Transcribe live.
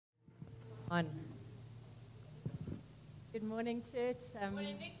On. Good morning, church.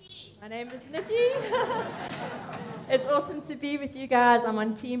 Morning, Nikki. My name is Nikki. It's awesome to be with you guys. I'm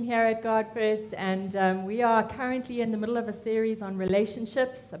on team here at God First, and we are currently in the middle of a series on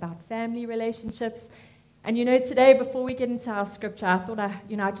relationships, about family relationships. And today, before we get into our scripture, I thought I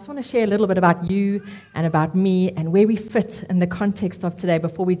just want to share a little bit about you and about me and where we fit in the context of today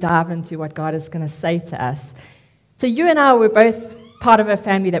before we dive into what God is going to say to us. So you and I were both part of a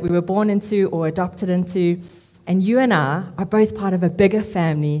family that we were born into or adopted into, and you and I are both part of a bigger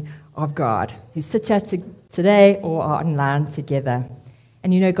family of God who sit here today or are online together.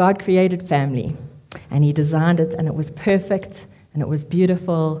 And God created family, and He designed it, and it was perfect, and it was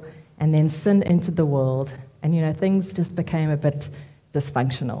beautiful, and then sin entered the world, and things just became a bit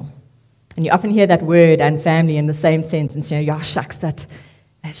dysfunctional. And you often hear that word and family in the same sentence. Shucks, that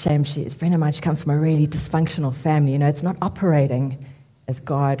shame. A friend of mine, she comes from a really dysfunctional family. It's not operating as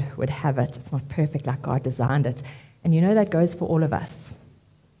God would have it. It's not perfect like God designed it. And that goes for all of us.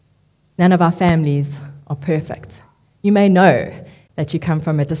 None of our families are perfect. You may know that you come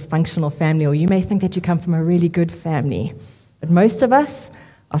from a dysfunctional family, or you may think that you come from a really good family. But most of us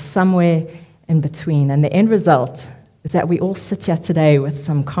are somewhere in between. And the end result is that we all sit here today with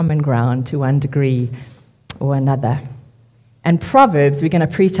some common ground to one degree or another. And Proverbs, we're going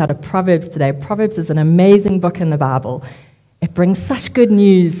to preach out of Proverbs today. Proverbs is an amazing book in the Bible. It brings such good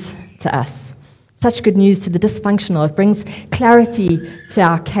news to us, such good news to the dysfunctional. It brings clarity to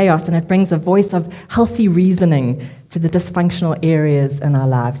our chaos, and it brings a voice of healthy reasoning to the dysfunctional areas in our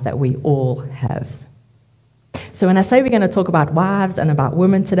lives that we all have. So when I say we're going to talk about wives and about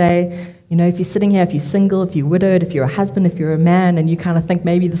women today, if you're sitting here, if you're single, if you're widowed, if you're a husband, if you're a man, and you kind of think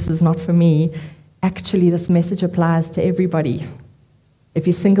maybe this is not for me, actually this message applies to everybody. If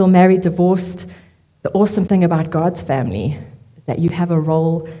you're single, married, divorced, the awesome thing about God's family is that you have a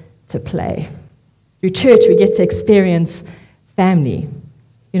role to play. Through church, we get to experience family.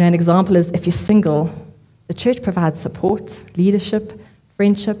 An example is if you're single, the church provides support, leadership,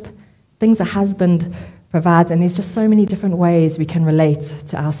 friendship, things a husband provides, and there's just so many different ways we can relate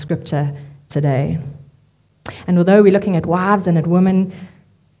to our scripture today. And although we're looking at wives and at women,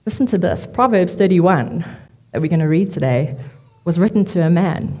 listen to this. Proverbs 31 that we're going to read today was written to a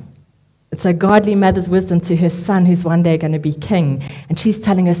man. It's a godly mother's wisdom to her son who's one day going to be king. And she's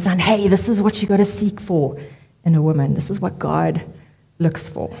telling her son, hey, this is what you got to seek for in a woman. This is what God looks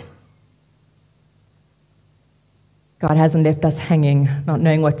for. God hasn't left us hanging, not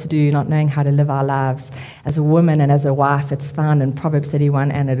knowing what to do, not knowing how to live our lives. As a woman and as a wife, it's found in Proverbs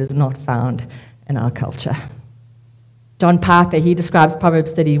 31, and it is not found in our culture. John Piper, he describes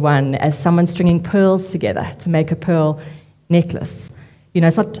Proverbs 31 as someone stringing pearls together to make a pearl necklace.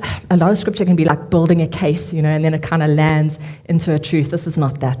 It's not, a lot of scripture can be like building a case, and then it kind of lands into a truth. This is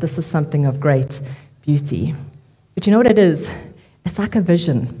not that. This is something of great beauty. But you know what it is? It's like a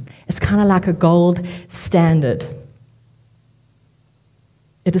vision. It's kind of like a gold standard.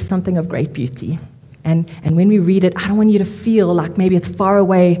 It is something of great beauty. And when we read it, I don't want you to feel like maybe it's far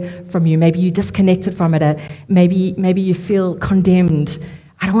away from you. Maybe you're disconnected from it. Maybe you feel condemned.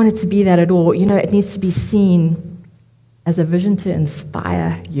 I don't want it to be that at all. It needs to be seen as a vision to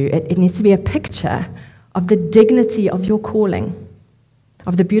inspire you. It needs to be a picture of the dignity of your calling,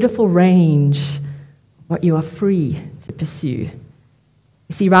 of the beautiful range of what you are free to pursue.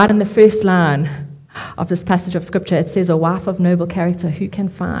 You see, right in the first line of this passage of Scripture, it says, a wife of noble character, who can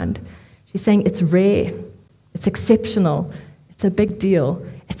find? She's saying it's rare, it's exceptional, it's a big deal.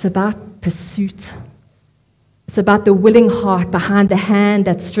 It's about pursuit. It's about the willing heart behind the hand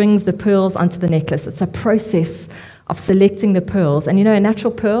that strings the pearls onto the necklace. It's a process of selecting the pearls. And a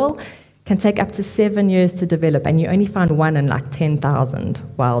natural pearl can take up to 7 years to develop, and you only find one in like 10,000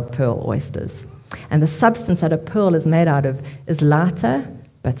 wild pearl oysters. And the substance that a pearl is made out of is lighter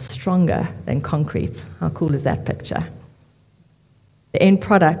but stronger than concrete. How cool is that picture? The end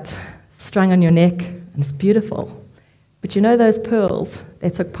product, strung on your neck, and it's beautiful. But those pearls, they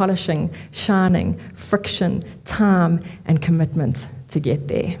took polishing, shining, friction, time, and commitment to get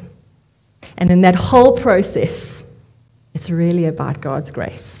there. And in that whole process, it's really about God's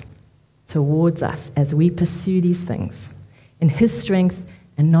grace towards us as we pursue these things in His strength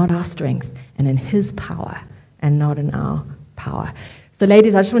and not our strength, and in His power and not in our power. So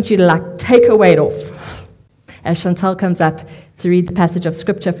ladies, I just want you to take a weight off as Chantal comes up to read the passage of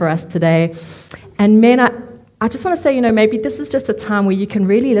Scripture for us today. And men, I just want to say, maybe this is just a time where you can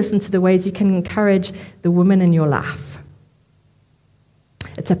really listen to the ways you can encourage the women in your life.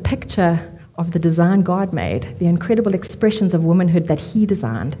 It's a picture of the design God made, the incredible expressions of womanhood that He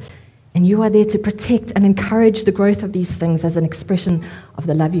designed. And you are there to protect and encourage the growth of these things as an expression of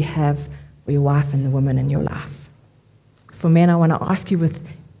the love you have or your wife and the woman in your life. For men, I want to ask you with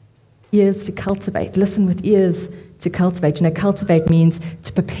ears to cultivate. Listen with ears to cultivate. You know, cultivate means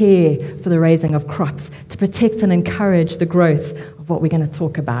to prepare for the raising of crops, to protect and encourage the growth of what we're going to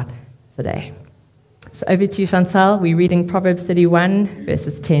talk about today. So over to you, Chantal. We're reading Proverbs 31,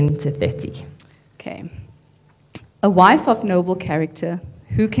 verses 10 to 30. Okay. A wife of noble character,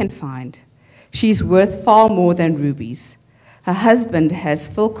 who can find? She is worth far more than rubies. Her husband has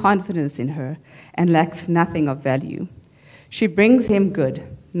full confidence in her and lacks nothing of value. She brings him good,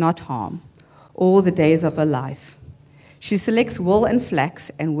 not harm, all the days of her life. She selects wool and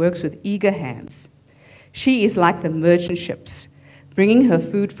flax and works with eager hands. She is like the merchant ships, bringing her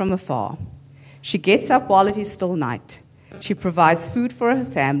food from afar. She gets up while it is still night. She provides food for her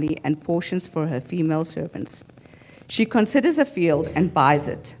family and portions for her female servants. She considers a field and buys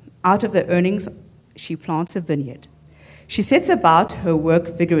it. Out of the earnings, she plants a vineyard. She sets about her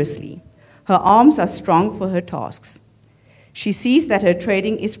work vigorously. Her arms are strong for her tasks. She sees that her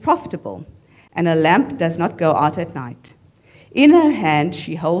trading is profitable, and a lamp does not go out at night. In her hand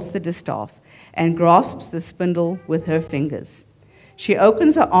she holds the distaff and grasps the spindle with her fingers. She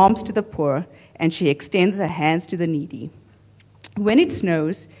opens her arms to the poor, and she extends her hands to the needy. When it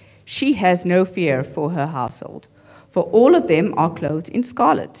snows, she has no fear for her household, for all of them are clothed in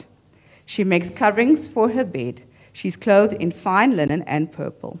scarlet. She makes coverings for her bed. She's clothed in fine linen and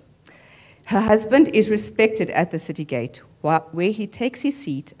purple. Her husband is respected at the city gate, where he takes his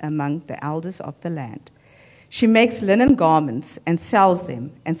seat among the elders of the land. She makes linen garments and sells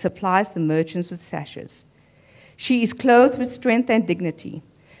them and supplies the merchants with sashes. She is clothed with strength and dignity.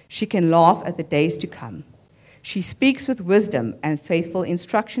 She can laugh at the days to come. She speaks with wisdom, and faithful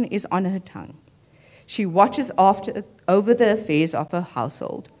instruction is on her tongue. She watches over the affairs of her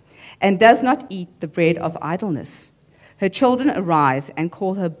household and does not eat the bread of idleness. Her children arise and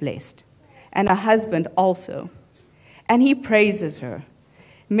call her blessed, and her husband also, and he praises her.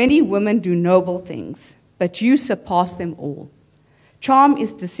 Many women do noble things, but you surpass them all. Charm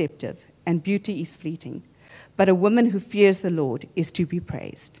is deceptive, and beauty is fleeting, but a woman who fears the Lord is to be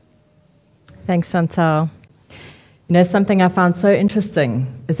praised. Thanks, Chantal. You know, something I found so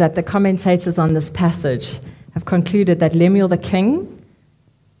interesting is that the commentators on this passage have concluded that Lemuel the king,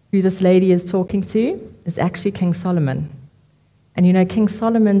 who this lady is talking to, is actually King Solomon. And you know, King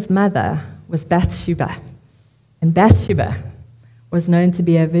Solomon's mother was Bathsheba. And Bathsheba was known to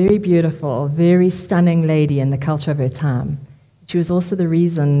be a very beautiful, very stunning lady in the culture of her time. She was also the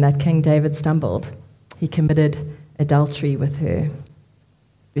reason that King David stumbled. He committed adultery with her.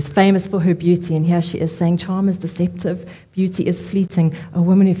 She was famous for her beauty, and here she is saying, charm is deceptive, beauty is fleeting, a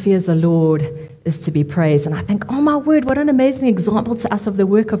woman who fears the Lord is to be praised. And I think, oh my word, what an amazing example to us of the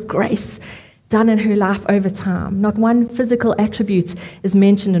work of grace done in her life over time. Not one physical attribute is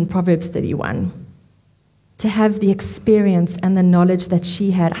mentioned in Proverbs 31. To have the experience and the knowledge that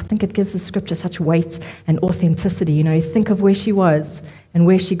she had, I think it gives the scripture such weight and authenticity. You know, think of where she was and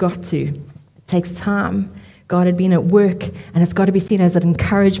where she got to. It takes time. God had been at work, and it's got to be seen as an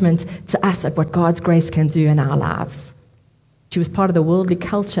encouragement to us at what God's grace can do in our lives. She was part of the worldly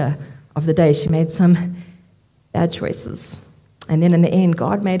culture of the day. She made some bad choices. And then in the end,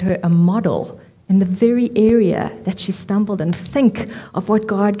 God made her a model in the very area that she stumbled in. Think of what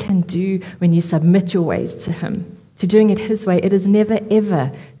God can do when you submit your ways to Him, to doing it His way. It is never,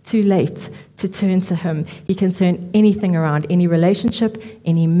 ever too late to turn to Him. He can turn anything around, any relationship,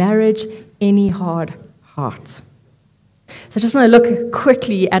 any marriage, any hard heart. So I just want to look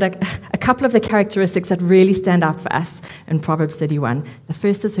quickly at a couple of the characteristics that really stand out for us in Proverbs 31. The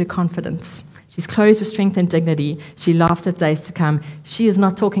first is her confidence. She's clothed with strength and dignity. She laughs at days to come. She is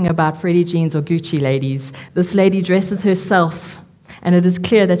not talking about Freddie jeans or Gucci ladies. This lady dresses herself, and it is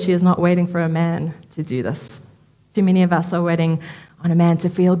clear that she is not waiting for a man to do this. Too many of us are waiting on a man to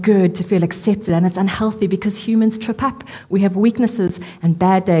feel good, to feel accepted, and it's unhealthy because humans trip up. We have weaknesses and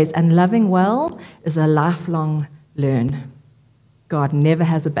bad days, and loving well is a lifelong learn. God never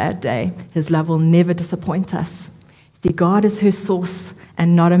has a bad day. His love will never disappoint us. See, God is her source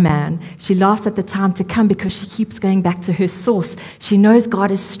and not a man. She laughs at the time to come because she keeps going back to her source. She knows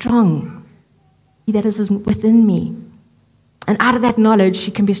God is strong. He that is within me. And out of that knowledge,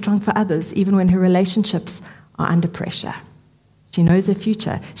 she can be strong for others, even when her relationships are under pressure. She knows her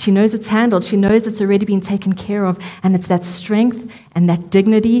future. She knows it's handled. She knows it's already been taken care of. And it's that strength and that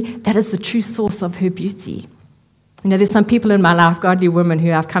dignity that is the true source of her beauty. You know, there's some people in my life, godly women,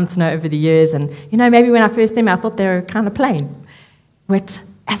 who I've come to know over the years. And, you know, maybe when I first met them, I thought they were kind of plain. But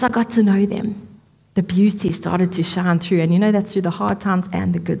as I got to know them, The beauty started to shine through. And you know that's through the hard times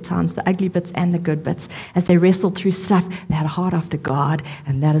and the good times, the ugly bits and the good bits. As they wrestled through stuff, they had a heart after God,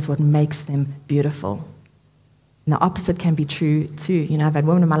 and that is what makes them beautiful. And the opposite can be true too. You know, I've had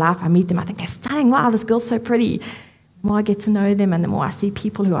women in my life, I meet them, I think they're stunning. Wow, this girl's so pretty. The more I get to know them and the more I see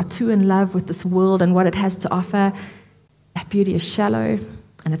people who are too in love with this world and what it has to offer, that beauty is shallow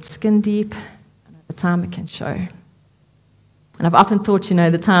and it's skin deep, and over time it can show. And I've often thought, you know,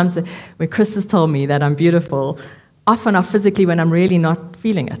 the times where Chris has told me that I'm beautiful, often are physically when I'm really not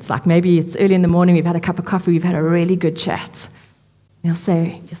feeling it. It's like maybe it's early in the morning, we've had a cup of coffee, we've had a really good chat. And he'll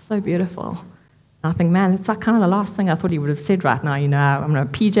say, you're so beautiful. And I think, man, it's like kind of the last thing I thought he would have said right now. You know, I'm in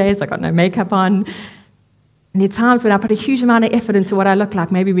PJs, I've got no makeup on. And there are times when I put a huge amount of effort into what I look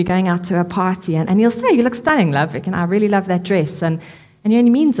like. Maybe we're going out to a party, and he'll say, you look stunning, love. And I really love that dress. And he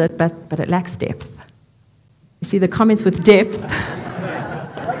only means it, but it lacks depth. You see, the comments with depth...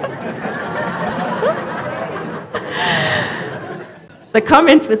 The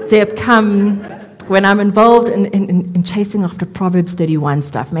comments with depth come when I'm involved in chasing after Proverbs 31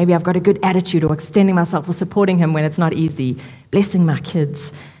 stuff. Maybe I've got a good attitude or extending myself or supporting him when it's not easy, blessing my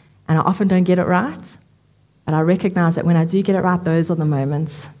kids. And I often don't get it right. But I recognize that when I do get it right, those are the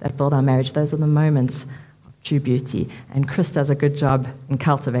moments that build our marriage. Those are the moments of true beauty. And Chris does a good job in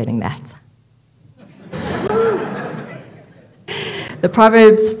cultivating that. The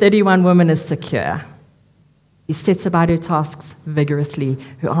Proverbs 31 woman is secure. She sets about her tasks vigorously.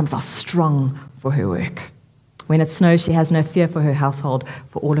 Her arms are strong for her work. When it snows, she has no fear for her household,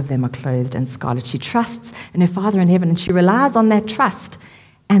 for all of them are clothed in scarlet. She trusts in her Father in heaven, and she relies on that trust,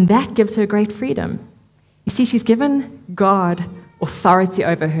 and that gives her great freedom. You see, she's given God authority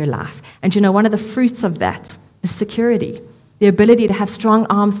over her life. And you know, one of the fruits of that is security, the ability to have strong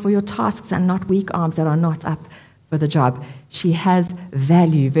arms for your tasks and not weak arms that are not up for the job. She has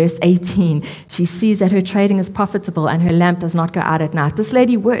value. Verse 18, she sees that her trading is profitable and her lamp does not go out at night. This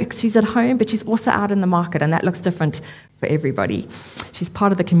lady works. She's at home, but she's also out in the market, and that looks different for everybody. She's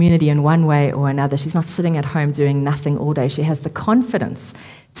part of the community in one way or another. She's not sitting at home doing nothing all day. She has the confidence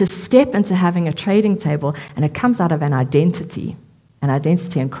to step into having a trading table, and it comes out of an identity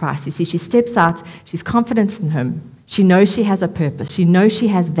in Christ. You see, she steps out. She's confident in him. She knows she has a purpose. She knows she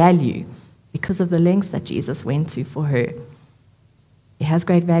has value because of the lengths that Jesus went to for her. She has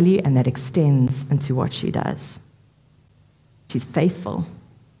great value, and that extends into what she does. She's faithful.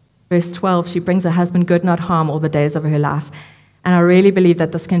 Verse 12, she brings her husband good, not harm, all the days of her life. And I really believe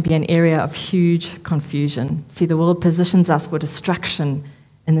that this can be an area of huge confusion. See, the world positions us for destruction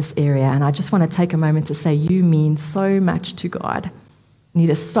in this area, and I just want to take a moment to say, you mean so much to God. You need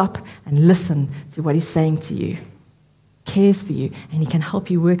to stop and listen to what he's saying to you. Cares for you, and he can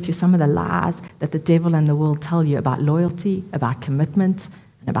help you work through some of the lies that the devil and the world tell you about loyalty, about commitment,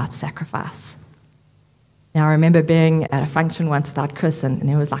 and about sacrifice. Now, I remember being at a function once without Chris, and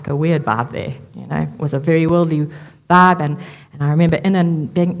there was like a weird vibe there. You know, it was a very worldly vibe, and I remember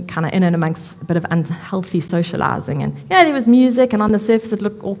being kind of in and amongst a bit of unhealthy socializing, and yeah, there was music, and on the surface it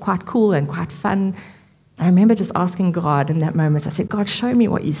looked all quite cool and quite fun. I remember just asking God in that moment. I said, God, show me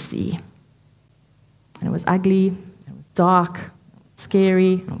what you see. And it was ugly. Dark,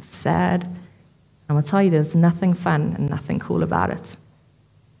 scary, sad. I will tell you, there's nothing fun and nothing cool about it.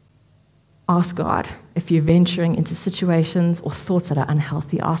 Ask God if you're venturing into situations or thoughts that are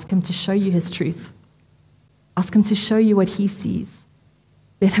unhealthy. Ask him to show you his truth. Ask him to show you what he sees.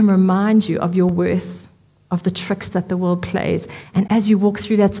 Let him remind you of your worth, of the tricks that the world plays. And as you walk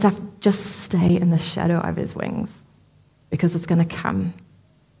through that stuff, just stay in the shadow of his wings, because it's going to come.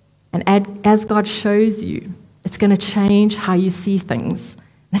 And as God shows you, it's going to change how you see things.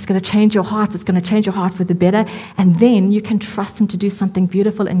 It's going to change your heart. It's going to change your heart for the better. And then you can trust him to do something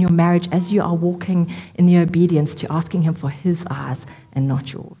beautiful in your marriage as you are walking in the obedience to asking him for his eyes and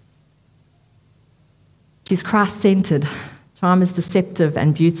not yours. She's Christ-centered. Charm is deceptive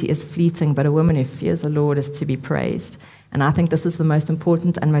and beauty is fleeting, but a woman who fears the Lord is to be praised. And I think this is the most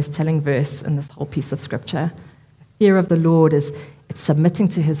important and most telling verse in this whole piece of scripture. Fear of the Lord it's submitting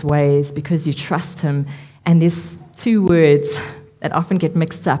to his ways because you trust him. And there's two words that often get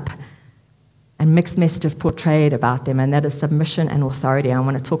mixed up and mixed messages portrayed about them, and that is submission and authority. I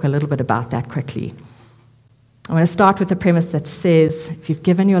want to talk a little bit about that quickly. I want to start with the premise that says, if you've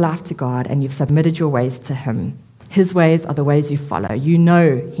given your life to God and you've submitted your ways to him, his ways are the ways you follow. You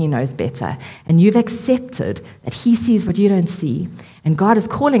know he knows better, and you've accepted that he sees what you don't see, and God is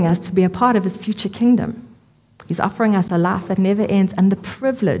calling us to be a part of his future kingdom. He's offering us a life that never ends and the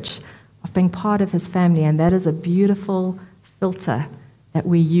privilege of being part of his family, and that is a beautiful filter that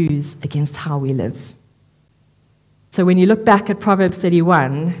we use against how we live. So when you look back at Proverbs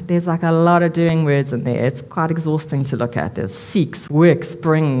 31, there's like a lot of doing words in there. It's quite exhausting to look at. There's seeks, works,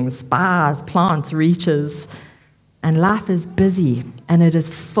 brings, buys, plants, reaches. And life is busy and it is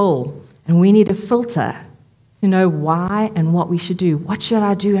full. And we need a filter to know why and what we should do. What should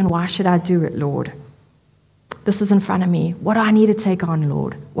I do and why should I do it, Lord? This is in front of me. What do I need to take on,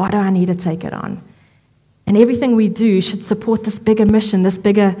 Lord? Why do I need to take it on? And everything we do should support this bigger mission, this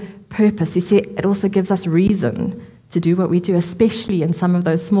bigger purpose. You see, it also gives us reason to do what we do, especially in some of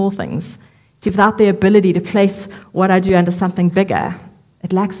those small things. See, without the ability to place what I do under something bigger,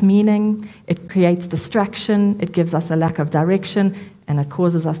 it lacks meaning, it creates distraction, it gives us a lack of direction, and it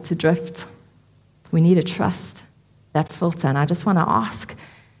causes us to drift. We need to trust that filter. And I just want to ask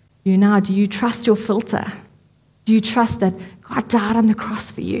you now, do you trust your filter? Do you trust that God died on the cross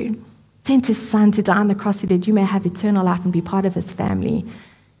for you, sent his son to die on the cross for you, that you may have eternal life and be part of his family?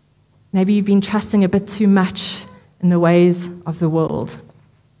 Maybe you've been trusting a bit too much in the ways of the world.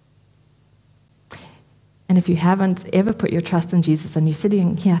 And if you haven't ever put your trust in Jesus and you're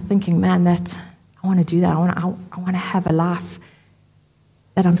sitting here thinking, man, that I want to do that, I want to have a life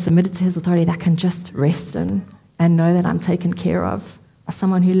that I'm submitted to his authority, that I can just rest in and know that I'm taken care of by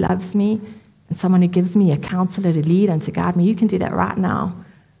someone who loves me and someone who gives me a counselor to lead and to guide me, you can do that right now.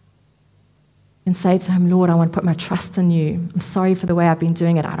 And say to him, Lord, I want to put my trust in you. I'm sorry for the way I've been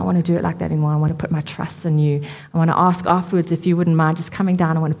doing it. I don't want to do it like that anymore. I want to put my trust in you. I want to ask afterwards if you wouldn't mind just coming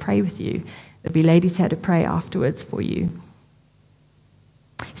down. I want to pray with you. There'll be ladies here to pray afterwards for you.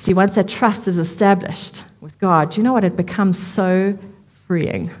 See, once that trust is established with God, do you know what? It becomes so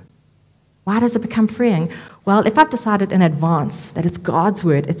freeing. Why does it become freeing? Well, if I've decided in advance that it's God's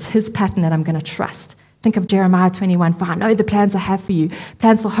word, it's his pattern that I'm going to trust. Think of Jeremiah 21, for I know the plans I have for you,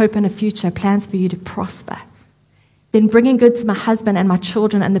 plans for hope and a future, plans for you to prosper. Then bringing good to my husband and my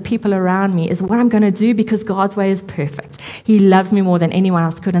children and the people around me is what I'm going to do because God's way is perfect. He loves me more than anyone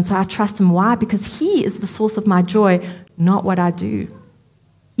else could, and so I trust him. Why? Because he is the source of my joy, not what I do.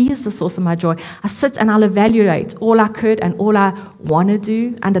 He is the source of my joy. I sit and I'll evaluate all I could and all I want to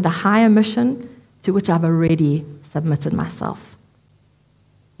do under the higher mission to which I've already submitted myself.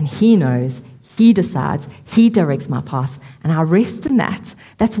 And he knows, he decides, he directs my path, and I rest in that.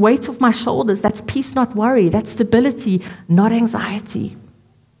 That's weight off my shoulders. That's peace, not worry. That's stability, not anxiety.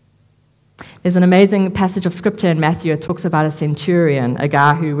 There's an amazing passage of scripture in Matthew. It talks about a centurion, a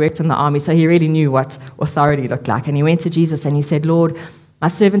guy who worked in the army, so he really knew what authority looked like. And he went to Jesus and he said, Lord, my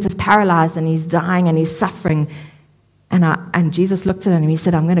servant is paralyzed and he's dying and he's suffering. And Jesus looked at him and he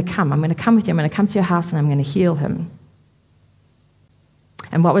said, I'm going to come with you. I'm going to come to your house and I'm going to heal him.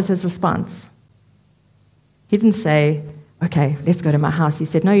 And what was his response? He didn't say, okay, let's go to my house. He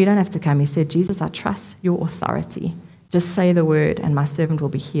said, no, you don't have to come. He said, Jesus, I trust your authority. Just say the word and my servant will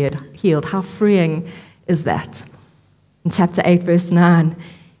be healed. How freeing is that? In chapter 8, verse 9,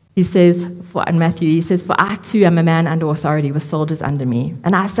 he says, in Matthew, he says, for I too am a man under authority with soldiers under me.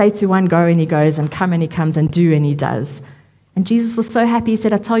 And I say to one, go, and he goes, and come, and he comes, and do, and he does. And Jesus was so happy. He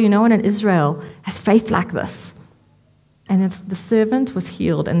said, I tell you, no one in Israel has faith like this. And the servant was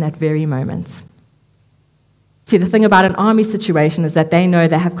healed in that very moment. See, the thing about an army situation is that they know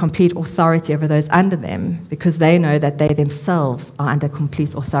they have complete authority over those under them because they know that they themselves are under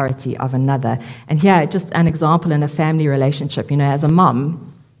complete authority of another. And here, just an example in a family relationship. As a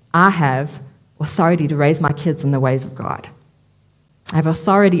mom, I have authority to raise my kids in the ways of God. I have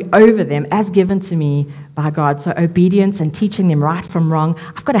authority over them as given to me by God. So obedience and teaching them right from wrong,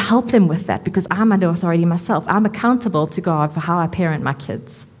 I've got to help them with that because I'm under authority myself. I'm accountable to God for how I parent my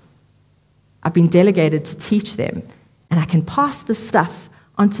kids. I've been delegated to teach them, and I can pass this stuff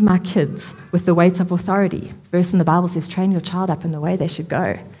onto my kids with the weight of authority. The verse in the Bible says, train your child up in the way they should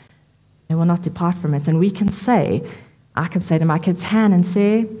go. They will not depart from it. And I can say to my kids, Han and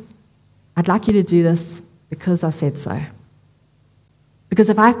Sarah, I'd like you to do this because I said so. Because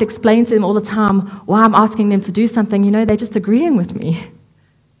if I have to explain to them all the time why I'm asking them to do something, they're just agreeing with me.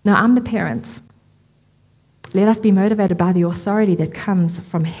 No, I'm the parent. Let us be motivated by the authority that comes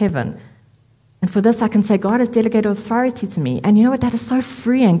from heaven. And for this, I can say, God has delegated authority to me. And you know what? That is so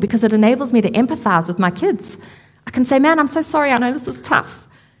freeing because it enables me to empathize with my kids. I can say, man, I'm so sorry. I know this is tough.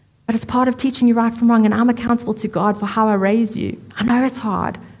 But it's part of teaching you right from wrong. And I'm accountable to God for how I raise you. I know it's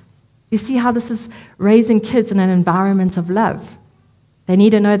hard. You see how this is raising kids in an environment of love. They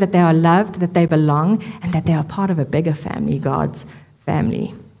need to know that they are loved, that they belong, and that they are part of a bigger family, God's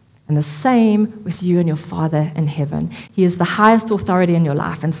family. And the same with you and your Father in heaven. He is the highest authority in your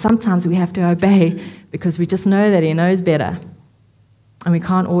life. And sometimes we have to obey because we just know that he knows better. And we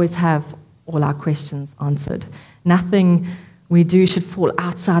can't always have all our questions answered. Nothing we do should fall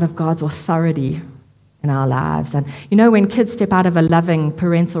outside of God's authority in our lives. And you know, when kids step out of a loving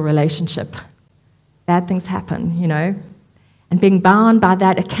parental relationship, bad things happen, you know. And being bound by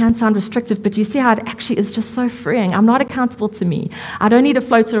that, it can sound restrictive, but you see how it actually is just so freeing. I'm not accountable to me. I don't need to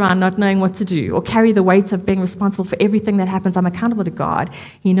float around not knowing what to do or carry the weight of being responsible for everything that happens. I'm accountable to God.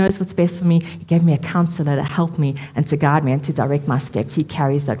 He knows what's best for me. He gave me a counselor to help me and to guide me and to direct my steps. He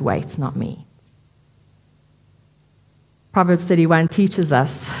carries that weight, not me. Proverbs 31 teaches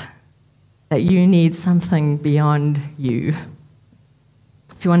us that you need something beyond you.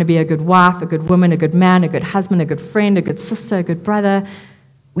 If you want to be a good wife, a good woman, a good man, a good husband, a good friend, a good sister, a good brother,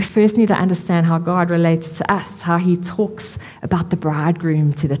 we first need to understand how God relates to us, how he talks about the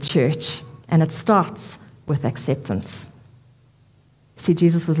bridegroom to the church. And it starts with acceptance. See,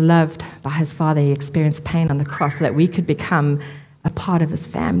 Jesus was loved by his Father. He experienced pain on the cross so that we could become a part of his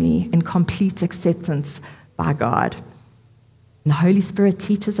family in complete acceptance by God. And the Holy Spirit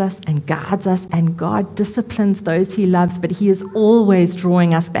teaches us and guides us, and God disciplines those he loves, but he is always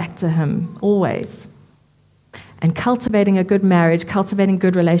drawing us back to him, always. And cultivating a good marriage, cultivating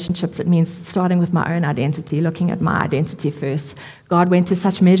good relationships, it means starting with my own identity, looking at my identity first. God went to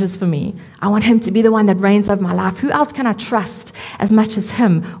such measures for me. I want him to be the one that reigns over my life. Who else can I trust as much as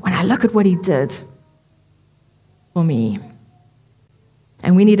him when I look at what he did for me?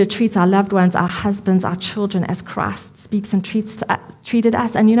 And we need to treat our loved ones, our husbands, our children as Christ speaks and treated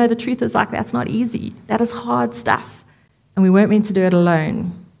us. And you know, the truth is, like, that's not easy. That is hard stuff. And we weren't meant to do it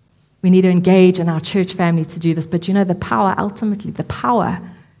alone. We need to engage in our church family to do this. But you know, the power, ultimately, the power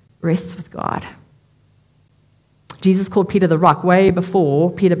rests with God. Jesus called Peter the rock way before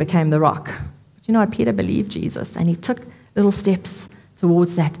Peter became the rock. But you know what? Peter believed Jesus, and he took little steps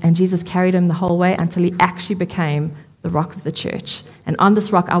towards that. And Jesus carried him the whole way until he actually became the rock of the church. And on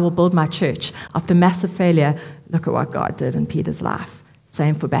this rock I will build my church. After massive failure, look at what God did in Peter's life.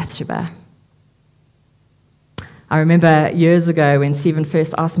 Same for Bathsheba. I remember years ago when Stephen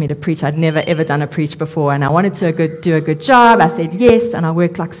first asked me to preach. I'd never ever done a preach before, and I wanted to do a good job. I said yes, and I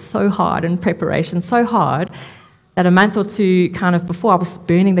worked like so hard in preparation, so hard that a month or two kind of before I was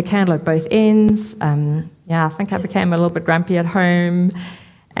burning the candle at both ends. I think I became a little bit grumpy at home.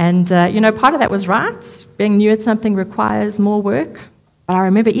 And, part of that was right. Being new at something requires more work. But I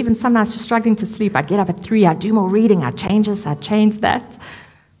remember even some nights just struggling to sleep. I'd get up at 3, I'd do more reading, I'd change this, I'd change that.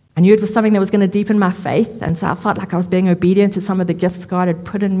 I knew it was something that was going to deepen my faith, and so I felt like I was being obedient to some of the gifts God had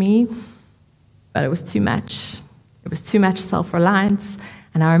put in me. But it was too much. It was too much self-reliance.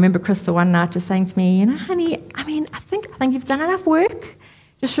 And I remember Krista one night just saying to me, honey, I think you've done enough work.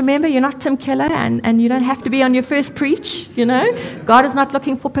 Just remember, you're not Tim Keller, and you don't have to be on your first preach, God is not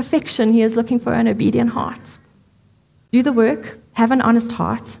looking for perfection. He is looking for an obedient heart. Do the work. Have an honest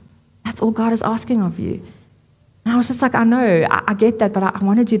heart. That's all God is asking of you. And I was just like, I know, I get that, but I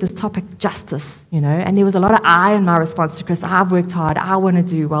want to do this topic justice, And there was a lot of I in my response to Chris. I've worked hard. I want to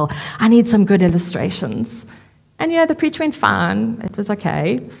do well. I need some good illustrations. And, the preach went fine. It was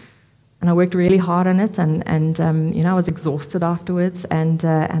okay. And I worked really hard on it, and I was exhausted afterwards, and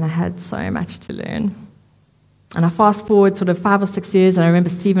I had so much to learn. And I fast forward sort of 5 or 6 years, and I remember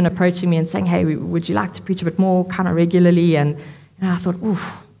Stephen approaching me and saying, hey, would you like to preach a bit more kind of regularly? And I thought,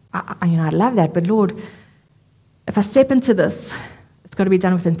 I'd love that, but Lord, if I step into this, it's got to be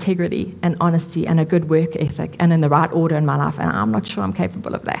done with integrity and honesty and a good work ethic and in the right order in my life, and I'm not sure I'm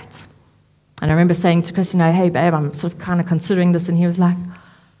capable of that. And I remember saying to Chris, hey, babe, I'm sort of kind of considering this, and he was like,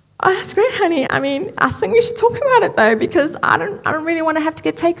 oh, that's great, honey. I think we should talk about it, though, because I don't really want to have to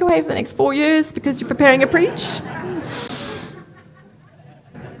get takeaway for the next 4 years because you're preparing a preach.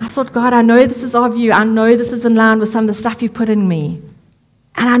 I thought, God, I know this is of you. I know this is in line with some of the stuff you've put in me.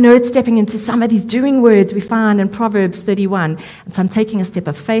 And I know it's stepping into some of these doing words we find in Proverbs 31. And so I'm taking a step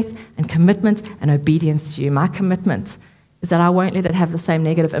of faith and commitment and obedience to you. My commitment is that I won't let it have the same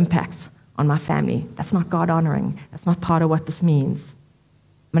negative impacts on my family. That's not God-honoring. That's not part of what this means.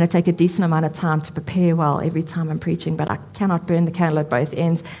 I'm going to take a decent amount of time to prepare well every time I'm preaching, but I cannot burn the candle at both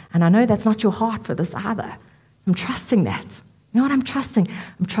ends. And I know that's not your heart for this either. So I'm trusting that. You know what I'm trusting?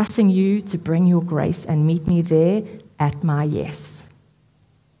 I'm trusting you to bring your grace and meet me there at my yes.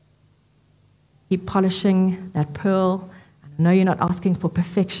 Keep polishing that pearl. I know you're not asking for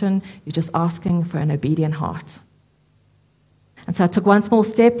perfection. You're just asking for an obedient heart. And so I took one small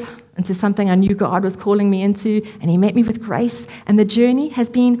step into something I knew God was calling me into, and he met me with grace, and the journey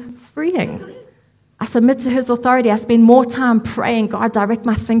has been freeing. I submit to his authority. I spend more time praying, God, direct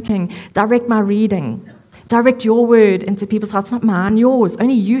my thinking, direct my reading, direct your word into people's hearts, not mine, yours.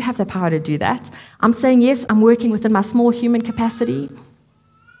 Only you have the power to do that. I'm saying, yes, I'm working within my small human capacity.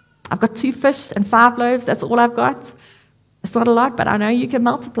 I've got 2 fish and 5 loaves. That's all I've got. It's not a lot, but I know you can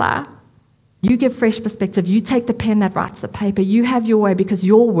multiply. You give fresh perspective. You take the pen that writes the paper. You have your way because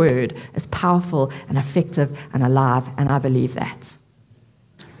your word is powerful and effective and alive, and I believe that.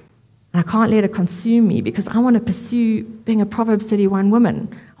 And I can't let it consume me because I want to pursue being a Proverbs 31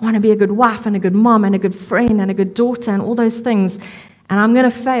 woman. I want to be a good wife and a good mom and a good friend and a good daughter and all those things. And I'm going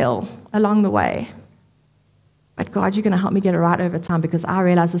to fail along the way. But God, you're going to help me get it right over time because I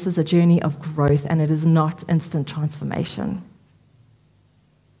realize this is a journey of growth and it is not instant transformation.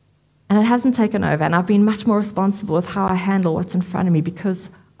 And it hasn't taken over, and I've been much more responsible with how I handle what's in front of me because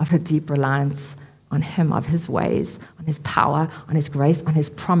of a deep reliance on Him, of His ways, on His power, on His grace, on His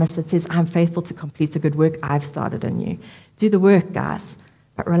promise that says, I'm faithful to complete a good work I've started in you. Do the work, guys,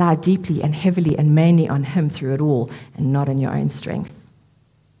 but rely deeply and heavily and mainly on Him through it all and not in your own strength.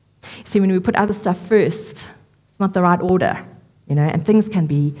 See, when we put other stuff first, it's not the right order, and things can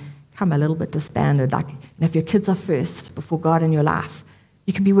become a little bit disbanded. Like, if your kids are first before God in your life,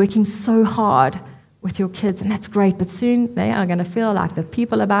 you can be working so hard with your kids, and that's great, but soon they are going to feel like the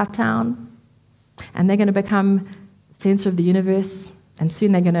people about town, and they're going to become the center of the universe, and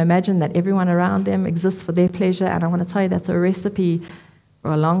soon they're going to imagine that everyone around them exists for their pleasure, and I want to tell you that's a recipe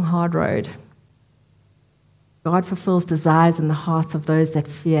for a long, hard road. God fulfills desires in the hearts of those that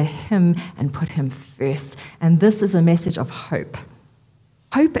fear Him and put Him first, and this is a message of hope.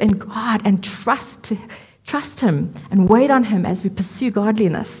 Hope in God and trust Him and wait on Him as we pursue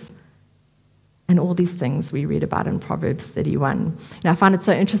godliness and all these things we read about in Proverbs 31. I find it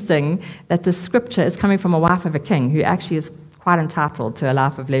so interesting that this scripture is coming from a wife of a king who actually is quite entitled to a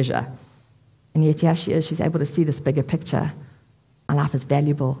life of leisure. And yet here she is, she's able to see this bigger picture. Our life is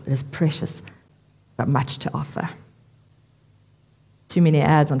valuable, it is precious, but much to offer. Too many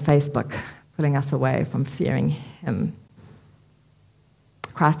ads on Facebook pulling us away from fearing Him.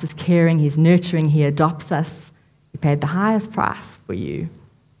 Christ is caring, He's nurturing, He adopts us. He paid the highest price for you.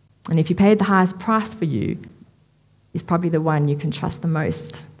 And if He paid the highest price for you, He's probably the one you can trust the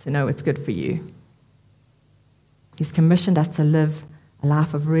most to know what's good for you. He's commissioned us to live a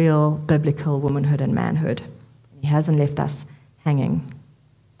life of real biblical womanhood and manhood. He hasn't left us hanging.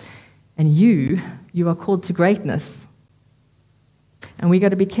 And you are called to greatness. And we got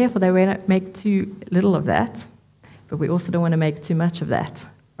to be careful that we don't make too little of that. But we also don't want to make too much of that,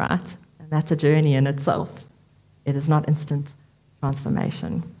 right? And that's a journey in itself. It is not instant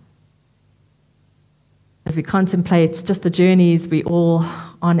transformation. As we contemplate just the journeys we all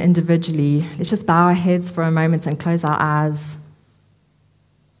on individually, let's just bow our heads for a moment and close our eyes.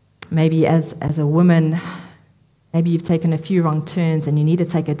 Maybe as a woman, maybe you've taken a few wrong turns and you need to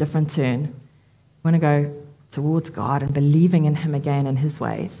take a different turn. You want to go towards God and believing in Him again and His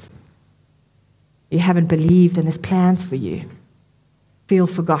ways. You haven't believed in His plans for you. Feel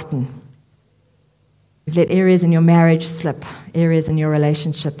forgotten. You've let areas in your marriage slip, areas in your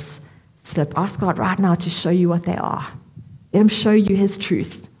relationships slip. Ask God right now to show you what they are. Let Him show you His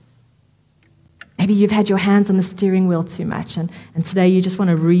truth. Maybe you've had your hands on the steering wheel too much, and today you just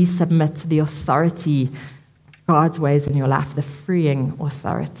want to resubmit to the authority of God's ways in your life, the freeing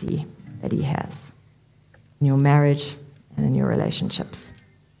authority that He has in your marriage and in your relationships.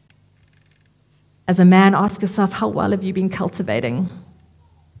 As a man, ask yourself, how well have you been cultivating?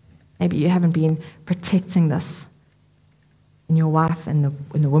 Maybe you haven't been protecting this in your wife and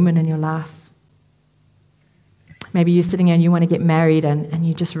in the woman in your life. Maybe you're sitting here and you want to get married and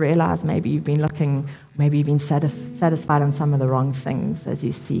you just realize maybe you've been looking, maybe you've been satisfied on some of the wrong things as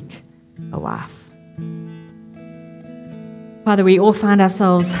you seek a wife. Father, we all find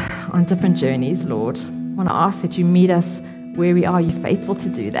ourselves on different journeys, Lord. I want to ask that you meet us where we are. You're faithful to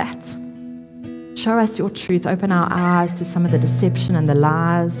do that. Show us your truth. Open our eyes to some of the deception and the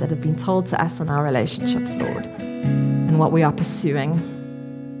lies that have been told to us in our relationships, Lord, and what we are pursuing.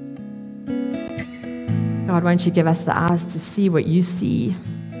 God, won't you give us the eyes to see what you see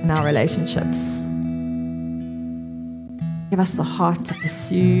in our relationships? Give us the heart to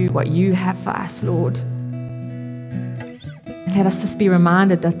pursue what you have for us, Lord. And let us just be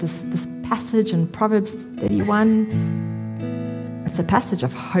reminded that this passage in Proverbs 31, it's a passage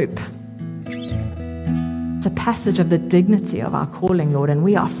of hope. It's a passage of the dignity of our calling, Lord, and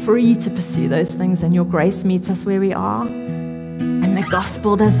we are free to pursue those things, and your grace meets us where we are. And the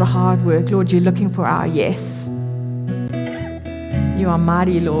gospel does the hard work. Lord, you're looking for our yes. You are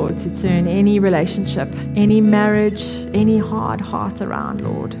mighty, Lord, to turn any relationship, any marriage, any hard heart around,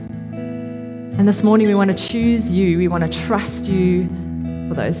 Lord. And this morning we want to choose you. We want to trust you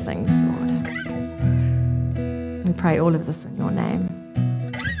for those things, Lord. We pray all of this in your name.